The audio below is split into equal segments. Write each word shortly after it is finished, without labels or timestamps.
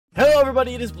Hello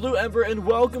everybody, it is Blue Ember and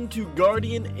welcome to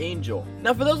Guardian Angel.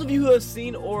 Now for those of you who have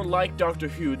seen or like Doctor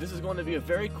Who, this is going to be a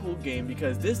very cool game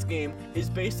because this game is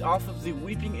based off of the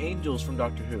Weeping Angels from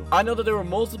Doctor Who. I know that there were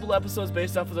multiple episodes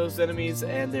based off of those enemies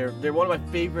and they're one of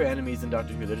my favorite enemies in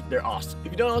Doctor Who. They're awesome.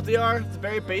 If you don't know what they are, the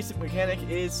very basic mechanic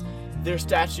is they're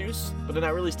statues, but they're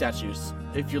not really statues.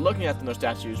 If you're looking at them, they're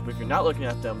statues, but if you're not looking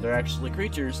at them, they're actually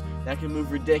creatures that can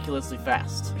move ridiculously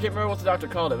fast. I can't remember what the doctor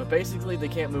called it, but basically they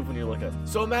can't move when you look at them.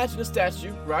 So imagine a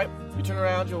statue, right? You turn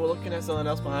around, you're looking at something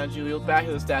else behind you, you look back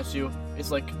at the statue, it's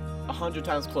like 100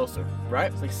 times closer,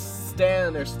 right? It's like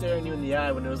standing there staring you in the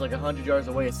eye when it was like 100 yards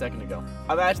away a second ago.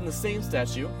 Imagine the same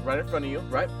statue right in front of you,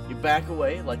 right? You back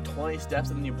away like 20 steps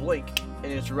and then you blink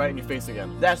and it's right in your face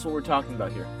again. That's what we're talking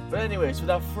about here. But anyways,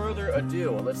 without further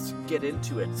ado, let's get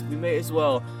into it. We may as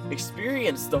well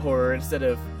experience the horror instead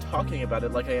of talking about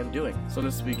it like I am doing. So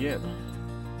let's begin.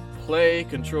 Play,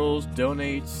 controls,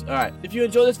 donate. Alright, if you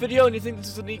enjoy this video and you think this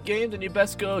is a neat game, then you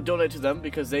best go donate to them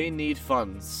because they need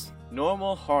funds.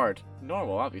 Normal, hard.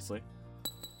 Normal, obviously.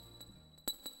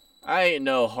 I ain't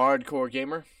no hardcore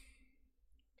gamer.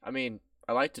 I mean,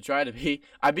 I like to try to be.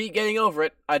 I beat getting over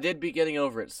it. I did beat getting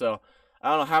over it, so I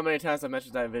don't know how many times I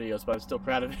mentioned that in videos, but I'm still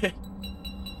proud of it.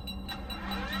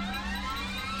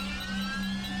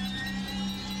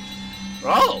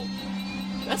 Oh!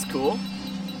 That's cool.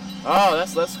 Oh,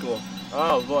 that's less cool.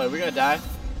 Oh boy, we're gonna die.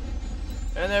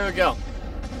 And there we go.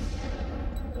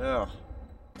 Oh.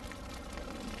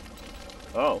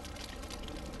 Oh.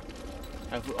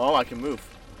 Oh, I can move.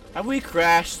 Have we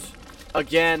crashed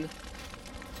again?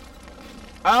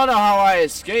 I don't know how I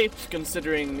escaped,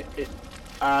 considering it.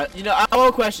 You know, I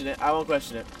won't question it. I won't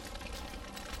question it.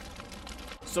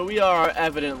 So we are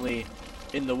evidently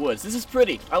in the woods. This is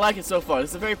pretty. I like it so far. This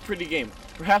is a very pretty game.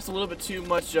 Perhaps a little bit too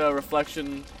much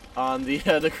reflection on the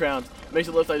ground. Makes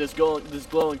it look like there's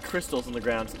glowing crystals on the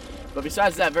ground. But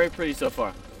besides that, very pretty so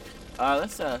far.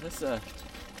 Let's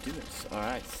do this. All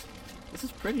right. This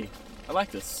is pretty. I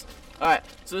like this. All right.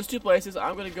 So there's two places.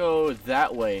 I'm gonna go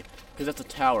that way because that's a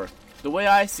tower. The way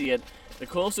I see it, the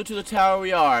closer to the tower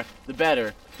we are, the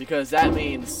better, because that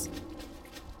means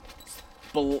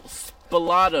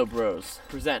Spalato Bros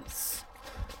presents.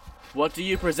 What do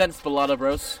you present, Spalato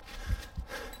Bros?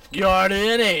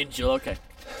 Guardian Angel. Okay.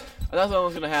 I thought that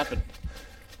was gonna happen.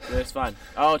 Yeah, it's fine.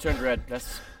 Oh, it turned red.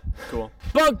 That's cool.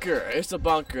 Bunker. It's a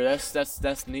bunker.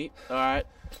 That's neat. All right.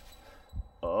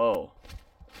 Oh.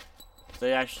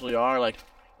 They actually are like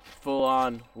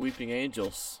full-on weeping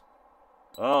angels.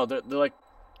 Oh, they're like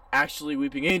actually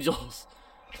weeping angels.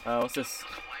 What's this?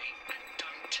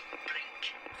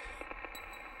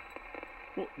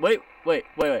 Wait.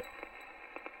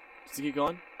 Does he keep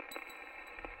going?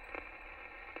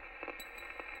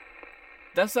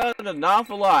 That sounded an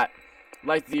awful lot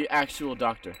like the actual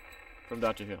doctor from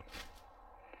Doctor Who.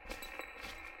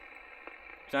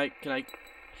 Can I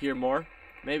hear more?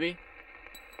 Maybe?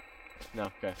 No,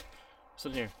 okay. What's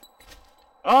in here?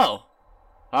 Oh!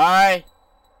 Hi!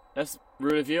 That's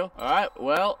rude of you. Alright,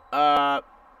 well, I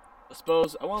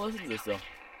suppose I want to listen to this though.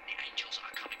 The angels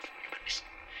are coming for you, but listen.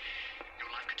 Your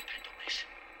life could depend on this.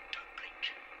 Don't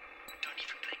blink. Don't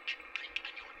even blink. Blink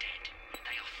and you're dead.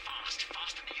 They are fast,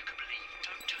 faster than you can believe.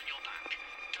 Don't turn your back.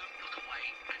 Don't look away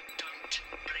and don't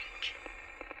blink.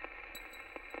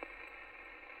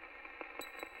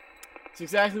 It's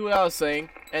exactly what I was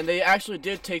saying, and they actually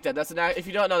did take that. That's if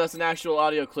you don't know, that's an actual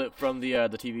audio clip from the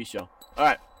TV show. All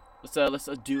right, let's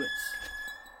do it.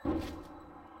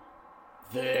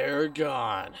 They're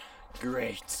gone.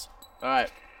 Great. All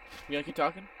right, you gonna keep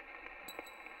talking?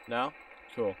 No?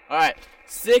 Cool. All right,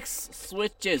 6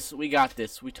 switches. We got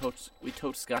this. We totes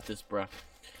got this, bruh.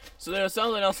 So there's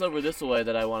something else over this way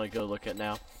that I want to go look at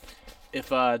now. If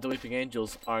the Weeping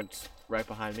Angels aren't right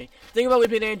behind me. Think about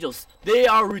Weeping Angels. They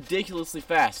are ridiculously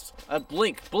fast.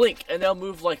 Blink, and they'll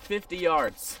move like 50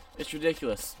 yards. It's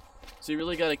ridiculous. So you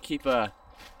really gotta keep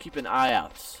an eye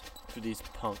out for these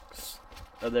punks.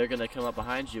 Or they're gonna come up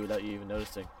behind you without you even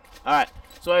noticing. Alright,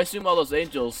 so I assume all those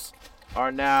angels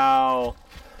are now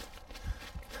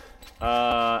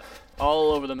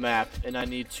all over the map, and I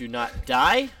need to not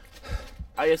die?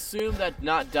 I assume that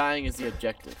not dying is the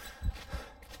objective.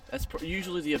 That's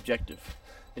usually the objective,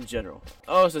 in general.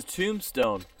 Oh, it's a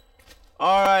tombstone.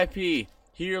 R.I.P.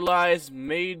 Here lies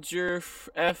Major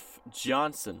F.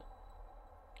 Johnson.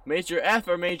 Major F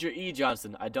or Major E.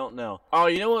 Johnson? I don't know. Oh,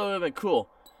 you know what would have been cool?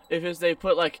 If they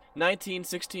put like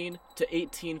 1916 to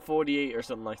 1848 or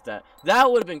something like that. That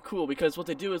would have been cool because what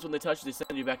they do is when they touch you, they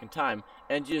send you back in time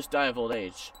and you just die of old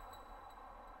age.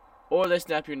 Or they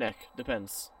snap your neck.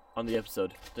 Depends on the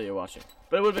episode that you're watching.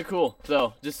 But it would have been cool,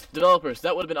 though. Just developers,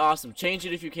 that would have been awesome. Change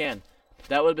it if you can.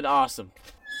 That would have been awesome.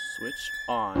 Switch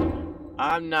on.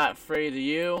 I'm not afraid of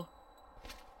you.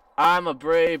 I'm a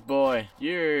brave boy.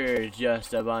 You're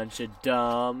just a bunch of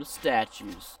dumb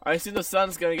statues. I see the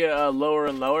sun's gonna get lower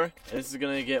and lower. And this is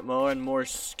gonna get more and more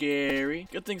scary.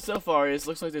 Good thing so far is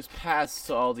looks like there's paths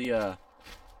to all the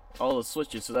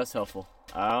switches, so that's helpful.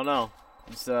 I don't know.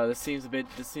 This seems a bit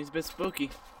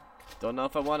spooky. Don't know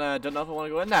if I wanna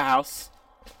go in that house.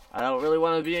 I don't really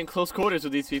want to be in close quarters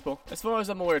with these people. As far as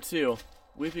I'm aware too,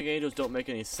 weeping angels don't make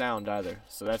any sound either,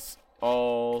 so that's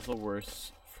all the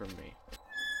worse for me.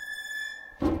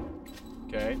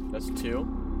 Okay, that's 2.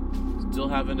 Still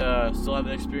haven't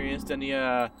experienced any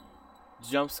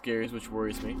jump scares, which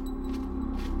worries me.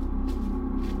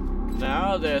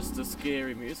 Now there's the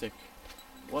scary music.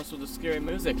 What's with the scary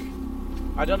music?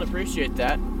 I don't appreciate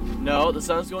that. No, the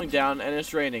sun's going down and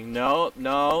it's raining. No,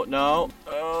 no, no.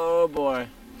 Oh boy.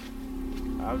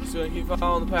 I'm just gonna keep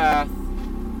following the path.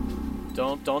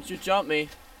 Don't you jump me.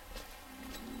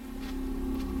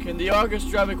 Can the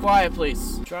orchestra be quiet,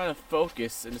 please? I'm trying to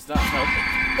focus and it's not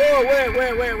helping. Oh,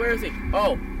 where is he?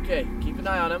 Oh, okay. Keep an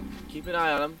eye on him. Keep an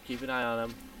eye on him. Keep an eye on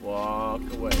him. Walk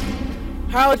away.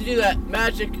 How would you do that?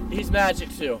 Magic. He's magic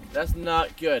too. That's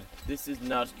not good. This is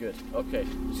not good. Okay.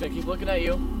 Just gonna keep looking at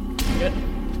you. Good.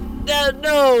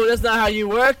 No, that's not how you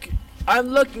work. I'm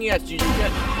looking at you.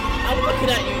 I'm looking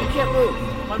at you. You can't move.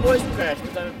 My voice crashed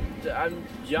because I'm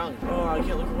young. Oh, I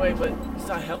can't look away, but it's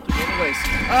not helping anyways.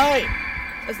 Alright!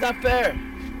 That's not fair!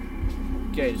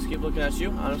 Okay, just keep looking at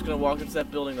you. I'm just gonna walk into that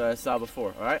building that I saw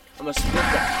before, alright? I'm gonna sprint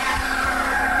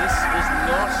back. This is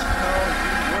not how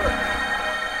you work.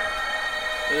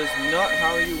 That is not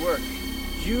how you work.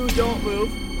 You don't move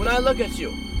when I look at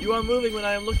you. You are moving when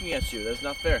I am looking at you. That's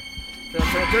not fair.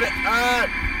 Turn it! Ah!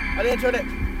 I didn't turn it!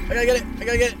 I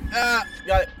gotta get it! Ah!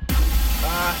 Got it.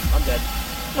 Ah! I'm dead.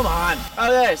 Come on!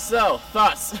 Okay, so,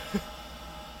 thoughts.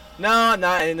 No, I'm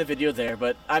not ending the video there,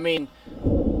 but, I mean,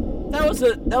 that was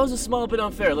a small bit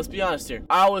unfair, let's be honest here.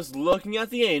 I was looking at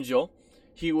the angel,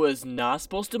 he was not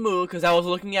supposed to move because I was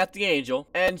looking at the angel,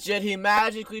 and yet he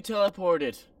magically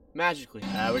teleported. Magically.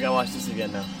 We gotta watch this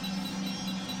again now.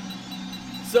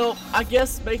 So, I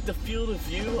guess make the field of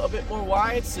view a bit more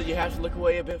wide, so you have to look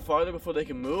away a bit farther before they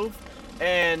can move,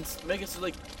 and make it so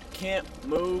they can't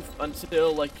move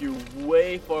until like you're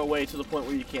way far away to the point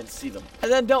where you can't see them.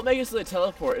 And then don't make it so they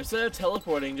teleport. Instead of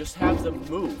teleporting, just have them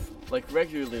move like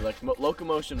regularly, like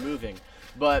locomotion moving,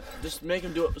 but just make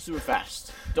them do it super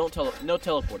fast. No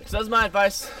teleporting. So that's my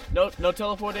advice. No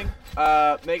teleporting.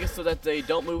 Make it so that they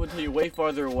don't move until you're way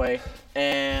farther away,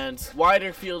 and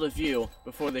wider field of view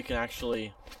before they can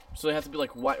actually. So they have to be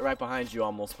like right behind you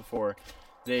almost before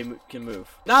they can move.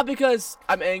 Not because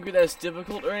I'm angry that it's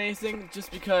difficult or anything,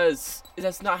 just because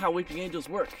that's not how Weeping Angels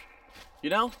work. You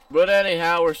know? But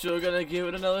anyhow, we're still gonna give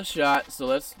it another shot, so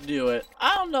let's do it.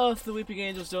 I don't know if the Weeping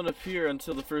Angels don't appear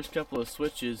until the first couple of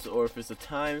switches, or if it's a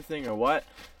time thing or what,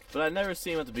 but I never see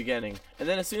them at the beginning. And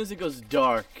then as soon as it goes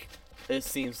dark, it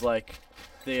seems like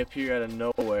they appear out of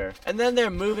nowhere. And then they're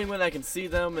moving when I can see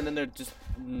them, and then they're just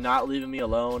not leaving me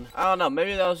alone. I don't know,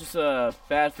 maybe that was just a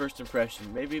bad first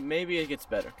impression. Maybe it gets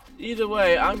better. Either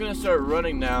way, I'm gonna start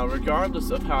running now,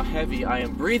 regardless of how heavy I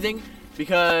am breathing,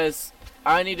 because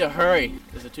I need to hurry.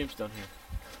 There's a tombstone here.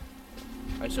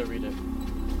 I shall read it.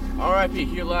 R.I.P.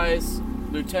 Here lies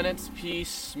Lieutenant P.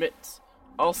 Schmidt.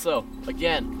 Also,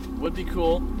 again, would be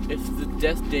cool if the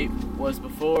death date was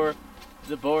before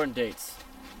the born dates.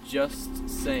 Just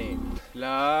saying.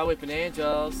 La Weeping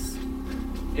Angels.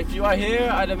 If you are here,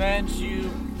 I demand you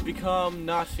become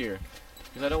not here.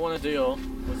 Because I don't want to deal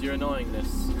with your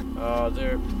annoyingness. Oh,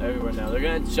 they're everywhere now. They're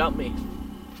gonna jump me.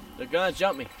 They're gonna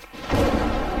jump me.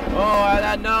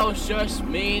 Oh, no, shush,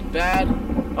 mean, bad.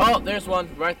 Oh, there's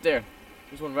one right there.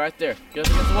 There's one right there. Get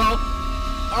up against the wall.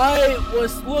 I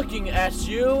was looking at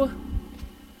you.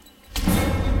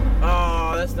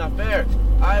 Oh, that's not fair.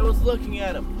 I was looking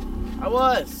at him. I'm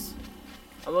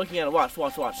looking at him. Watch.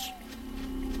 Watch.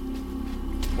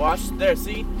 There,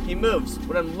 see? He moves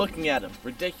when I'm looking at him.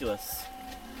 Ridiculous.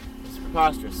 It's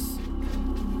preposterous.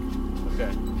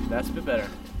 Okay, that's a bit better.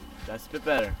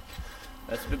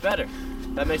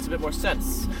 That makes a bit more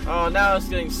sense. Oh, now it's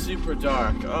getting super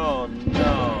dark. Oh,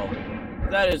 no.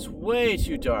 That is way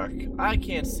too dark. I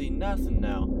can't see nothing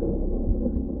now.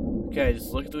 Okay,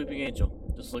 just look at the Weeping Angel.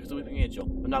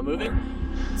 I'm not moving.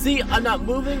 See, I'm not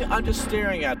moving. I'm just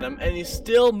staring at them, and he's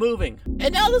still moving.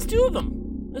 And now there's two of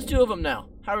them. There's two of them now.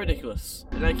 How ridiculous.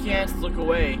 And I can't look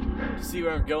away to see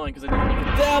where I'm going because I need to look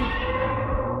at them.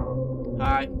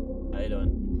 Hi. How you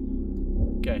doing?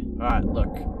 Okay. Alright,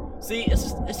 look. See,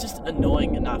 it's just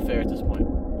annoying and not fair at this point.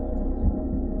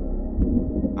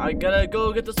 I gotta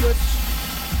go get the switch.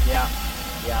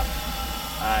 Yeah.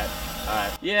 Alright.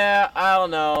 Alright. Yeah, I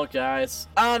don't know, guys.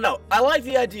 I don't know. I like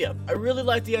the idea. I really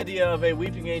like the idea of a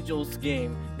Weeping Angels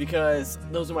game because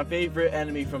those are my favorite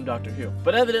enemy from Doctor Who.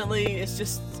 But evidently, it's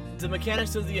just the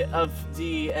mechanics of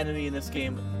the enemy in this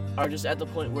game are just at the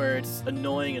point where it's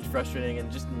annoying and frustrating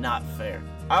and just not fair.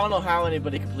 I don't know how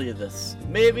anybody completed this.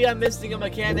 Maybe I'm missing a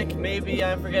mechanic, maybe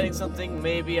I'm forgetting something,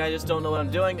 maybe I just don't know what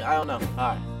I'm doing, I don't know.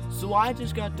 Alright. So I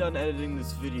just got done editing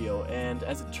this video, and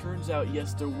as it turns out,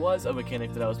 yes, there was a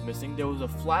mechanic that I was missing. There was a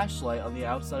flashlight on the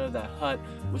outside of that hut,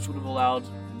 which would have allowed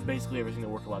basically everything to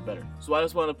work a lot better. So I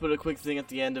just want to put a quick thing at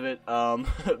the end of it,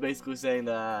 basically saying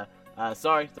that,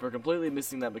 sorry for completely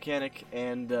missing that mechanic,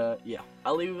 and yeah.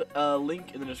 I'll leave a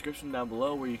link in the description down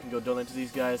below where you can go donate to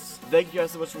these guys. Thank you guys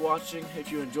so much for watching.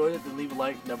 If you enjoyed it, then leave a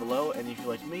like down below, and if you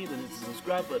like me, then hit the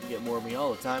subscribe button to get more of me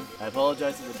all the time. I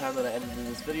apologize for the time that I edited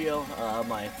this video.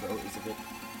 My throat is a bit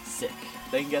sick.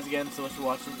 Thank you guys again so much for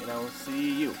watching, and I will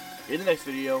see you in the next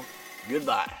video.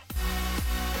 Goodbye.